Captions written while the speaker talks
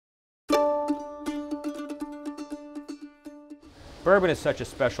Bourbon is such a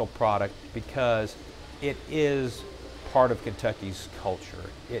special product because it is part of Kentucky's culture.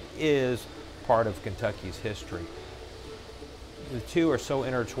 It is part of Kentucky's history. The two are so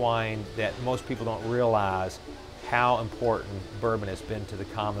intertwined that most people don't realize how important bourbon has been to the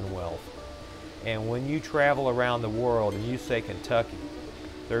Commonwealth. And when you travel around the world and you say Kentucky,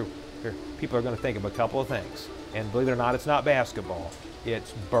 people are going to think of a couple of things. And believe it or not, it's not basketball.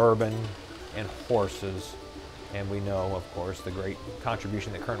 It's bourbon and horses. And we know, of course, the great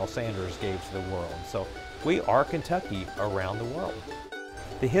contribution that Colonel Sanders gave to the world. So we are Kentucky around the world.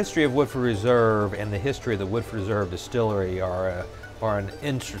 The history of Woodford Reserve and the history of the Woodford Reserve Distillery are an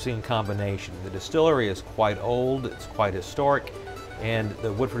interesting combination. The distillery is quite old, it's quite historic, and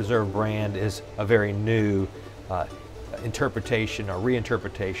the Woodford Reserve brand is a very new interpretation or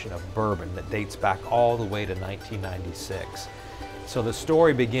reinterpretation of bourbon that dates back all the way to 1996. So the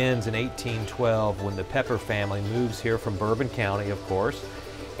story begins in 1812 when the Pepper family moves here from Bourbon County, of course,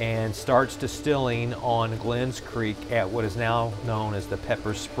 and starts distilling on Glens Creek at what is now known as the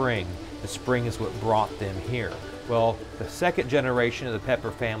Pepper Spring. The spring is what brought them here. Well, the second generation of the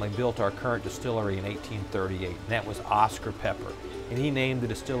Pepper family built our current distillery in 1838, and that was Oscar Pepper. And he named the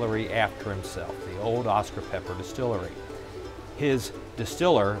distillery after himself, the old Oscar Pepper Distillery. His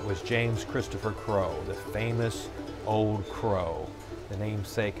distiller was James Christopher Crowe, the famous Old Crow, the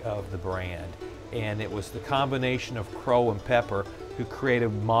namesake of the brand. And it was the combination of Crowe and Pepper who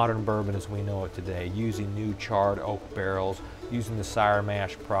created modern bourbon as we know it today, using new charred oak barrels, using the sire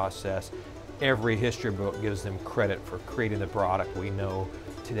mash process. Every history book gives them credit for creating the product we know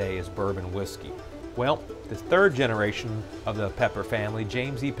today as bourbon whiskey. Well, the third generation of the Pepper family,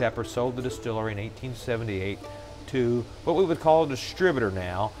 James E. Pepper, sold the distillery in 1878 to what we would call a distributor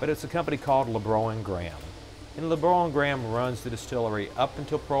now, but it's a company called LeBroy & Graham. And LeBroy & Graham runs the distillery up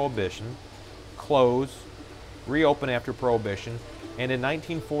until Prohibition, close, reopen after Prohibition, and in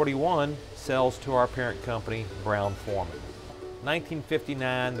 1941 sells to our parent company, Brown-Forman.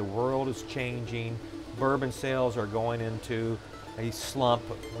 1959, the world is changing. Bourbon sales are going into a slump,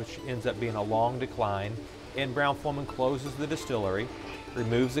 which ends up being a long decline, and Brown-Forman closes the distillery,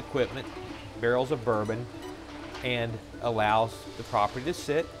 removes equipment, barrels of bourbon, and allows the property to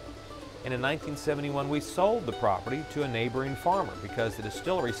sit. And in 1971, we sold the property to a neighboring farmer because the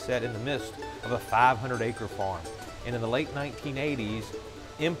distillery sat in the midst of a 500-acre farm. And in the late 1980s,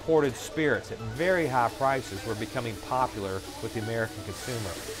 imported spirits at very high prices were becoming popular with the American consumer.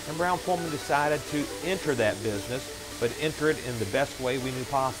 And Brown-Forman decided to enter that business, but enter it in the best way we knew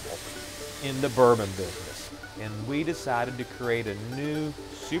possible, in the bourbon business. And we decided to create a new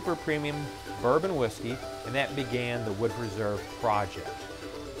super premium bourbon whiskey, and that began the Woodford Reserve Project.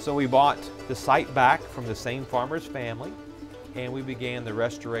 So we bought the site back from the same farmer's family, and we began the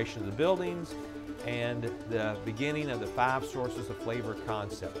restoration of the buildings and the beginning of the 5 sources of flavor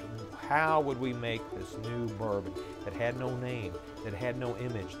concept. How would we make this new bourbon that had no name, that had no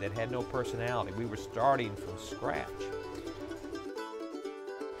image, that had no personality? We were starting from scratch.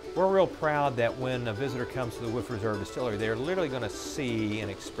 We're real proud that when a visitor comes to the Woodford Reserve Distillery, they're literally going to see and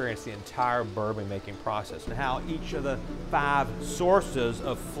experience the entire bourbon making process and how each of the 5 sources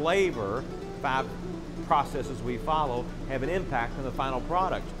of flavor, 5 processes we follow, have an impact on the final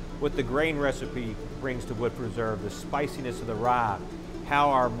product. What the grain recipe brings to Woodford Reserve, the spiciness of the rye, how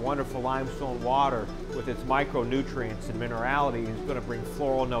our wonderful limestone water with its micronutrients and minerality is going to bring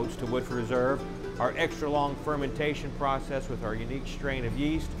floral notes to Woodford Reserve. Our extra long fermentation process with our unique strain of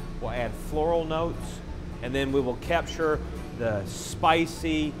yeast will add floral notes, and then we will capture the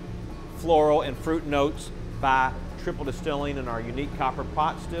spicy floral and fruit notes by triple distilling in our unique copper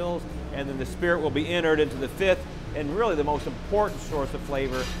pot stills, and then the spirit will be entered into the 5th and really the most important source of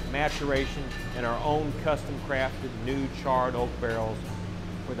flavor, maturation in our own custom crafted new charred oak barrels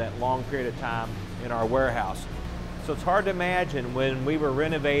for that long period of time in our warehouse. So it's hard to imagine when we were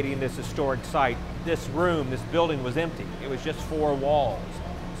renovating this historic site, this room, this building was empty. It was just 4 walls.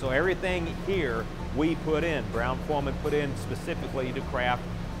 So everything here we put in, Brown-Forman put in specifically to craft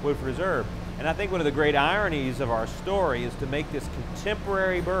Woodford Reserve. And I think one of the great ironies of our story is to make this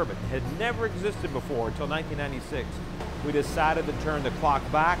contemporary bourbon. It had never existed before until 1996. We decided to turn the clock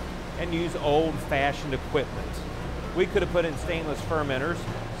back and use old-fashioned equipment. We could have put in stainless fermenters,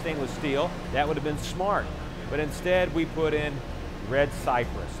 stainless steel. That would have been smart. But instead we put in red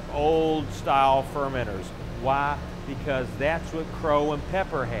cypress, old-style fermenters. Why? Because that's what Crowe and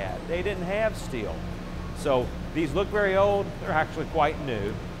Pepper had. They didn't have steel. So these look very old. They're actually quite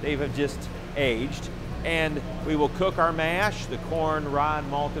new. They have just aged. And we will cook our mash, the corn, rye, and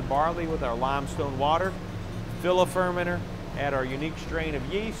malted barley with our limestone water, fill a fermenter, add our unique strain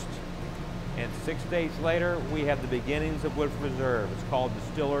of yeast, And 6 days later, we have the beginnings of Woodford Reserve. It's called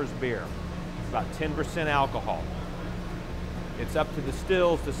Distiller's Beer. It's about 10% alcohol. It's up to the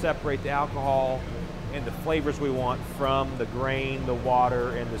stills to separate the alcohol and the flavors we want from the grain, the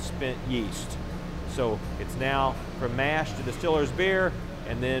water, and the spent yeast. So it's now from mash to distiller's beer,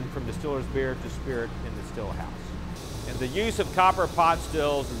 and then from distiller's beer to spirit in the still house. And the use of copper pot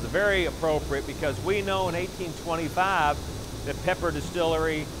stills is very appropriate because we know in 1825 that Pepper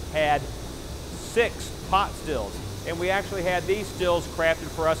Distillery had 6 pot stills, and we actually had these stills crafted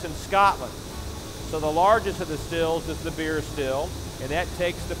for us in Scotland. So the largest of the stills is the beer still, and that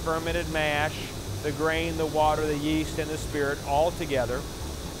takes the fermented mash, the grain, the water, the yeast, and the spirit all together,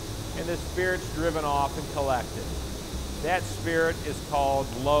 and the spirit's driven off and collected. That spirit is called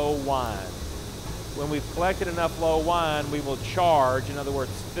low wine. When we've collected enough low wine, we will charge, in other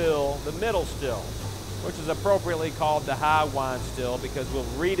words, fill the middle still, which is appropriately called the high wine still because we'll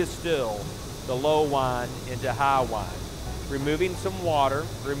redistill the low wine into high wine, removing some water,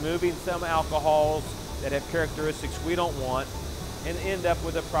 removing some alcohols that have characteristics we don't want, and end up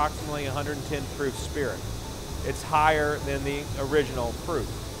with approximately 110 proof spirit. It's higher than the original proof.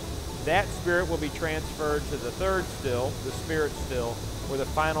 That spirit will be transferred to the third still, the spirit still, where the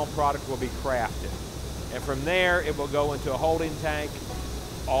final product will be crafted. And from there, it will go into a holding tank.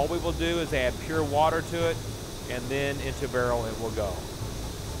 All we will do is add pure water to it, and then into a barrel it will go.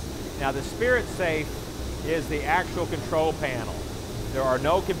 Now the spirit safe is the actual control panel. There are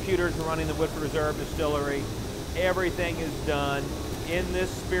no computers running the Woodford Reserve Distillery. Everything is done in this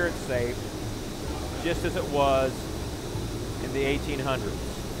spirit safe, just as it was in the 1800s.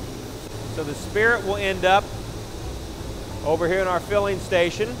 So the spirit will end up over here in our filling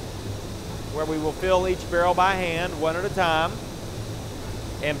station, where we will fill each barrel by hand, one at a time.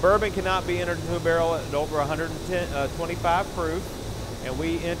 And bourbon cannot be entered into a barrel at over 125 proof, and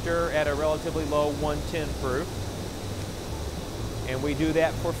we enter at a relatively low 110 proof. And we do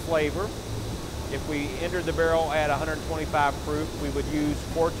that for flavor. If we entered the barrel at 125 proof, we would use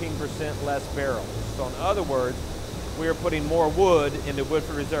 14% less barrels. So in other words, we are putting more wood into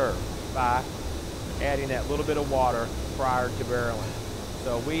Woodford Reserve by adding that little bit of water prior to barreling.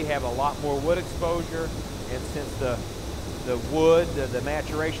 So we have a lot more wood exposure, and since the wood, the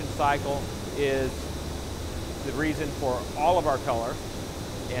maturation cycle is the reason for all of our color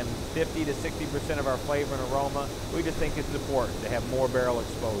and 50 to 60% of our flavor and aroma, we just think it's important to have more barrel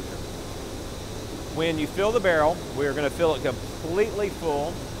exposure. When you fill the barrel, we're going to fill it completely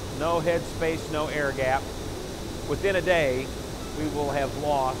full, no head space, no air gap. Within a day, we will have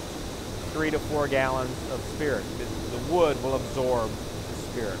lost 3 to 4 gallons of spirit. The wood will absorb the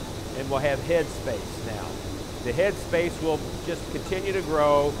spirit, and we'll have head space now. The head space will just continue to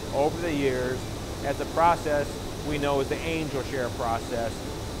grow over the years as the process we know as the angel share process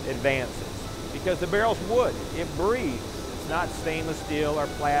advances. Because the barrel's wood, it breathes. It's not stainless steel or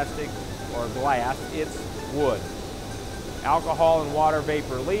plastic or glass, it's wood. Alcohol and water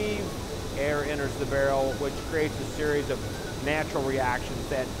vapor leave, air enters the barrel, which creates a series of natural reactions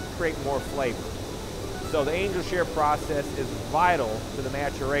that create more flavor. So the angel share process is vital to the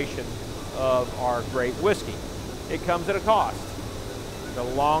maturation of our great whiskey. It comes at a cost. The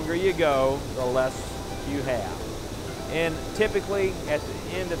longer you go, the less you have. And typically, at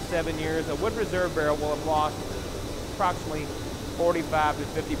the end of 7 years, a Woodford Reserve barrel will have lost approximately 45 to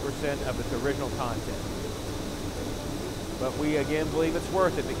 50% of its original content. But we again believe it's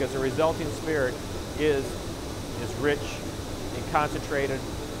worth it because the resulting spirit is rich and concentrated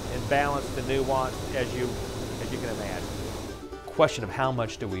and balanced and nuanced as you can imagine. The question of how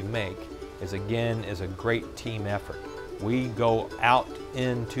much do we make is a great team effort. We go out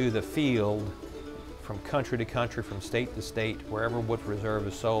into the field from country to country, from state to state, wherever Woodford Reserve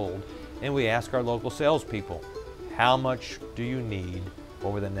is sold, and we ask our local salespeople, how much do you need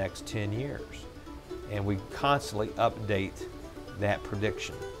over the next 10 years? And we constantly update that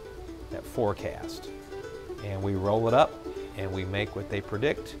prediction, that forecast. And we roll it up and we make what they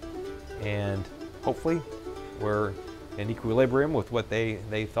predict, and hopefully we're in equilibrium with what they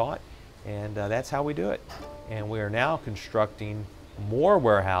thought, and that's how we do it. And we are now constructing more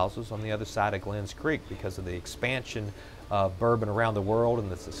warehouses on the other side of Glens Creek because of the expansion of bourbon around the world and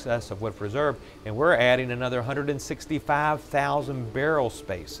the success of Woodford Reserve, and we're adding another 165,000 barrel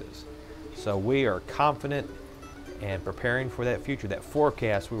spaces. So we are confident and preparing for that future, that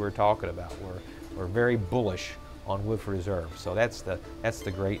forecast we were talking about. We're very bullish on Woodford Reserve. So that's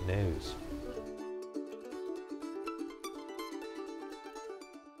the great news.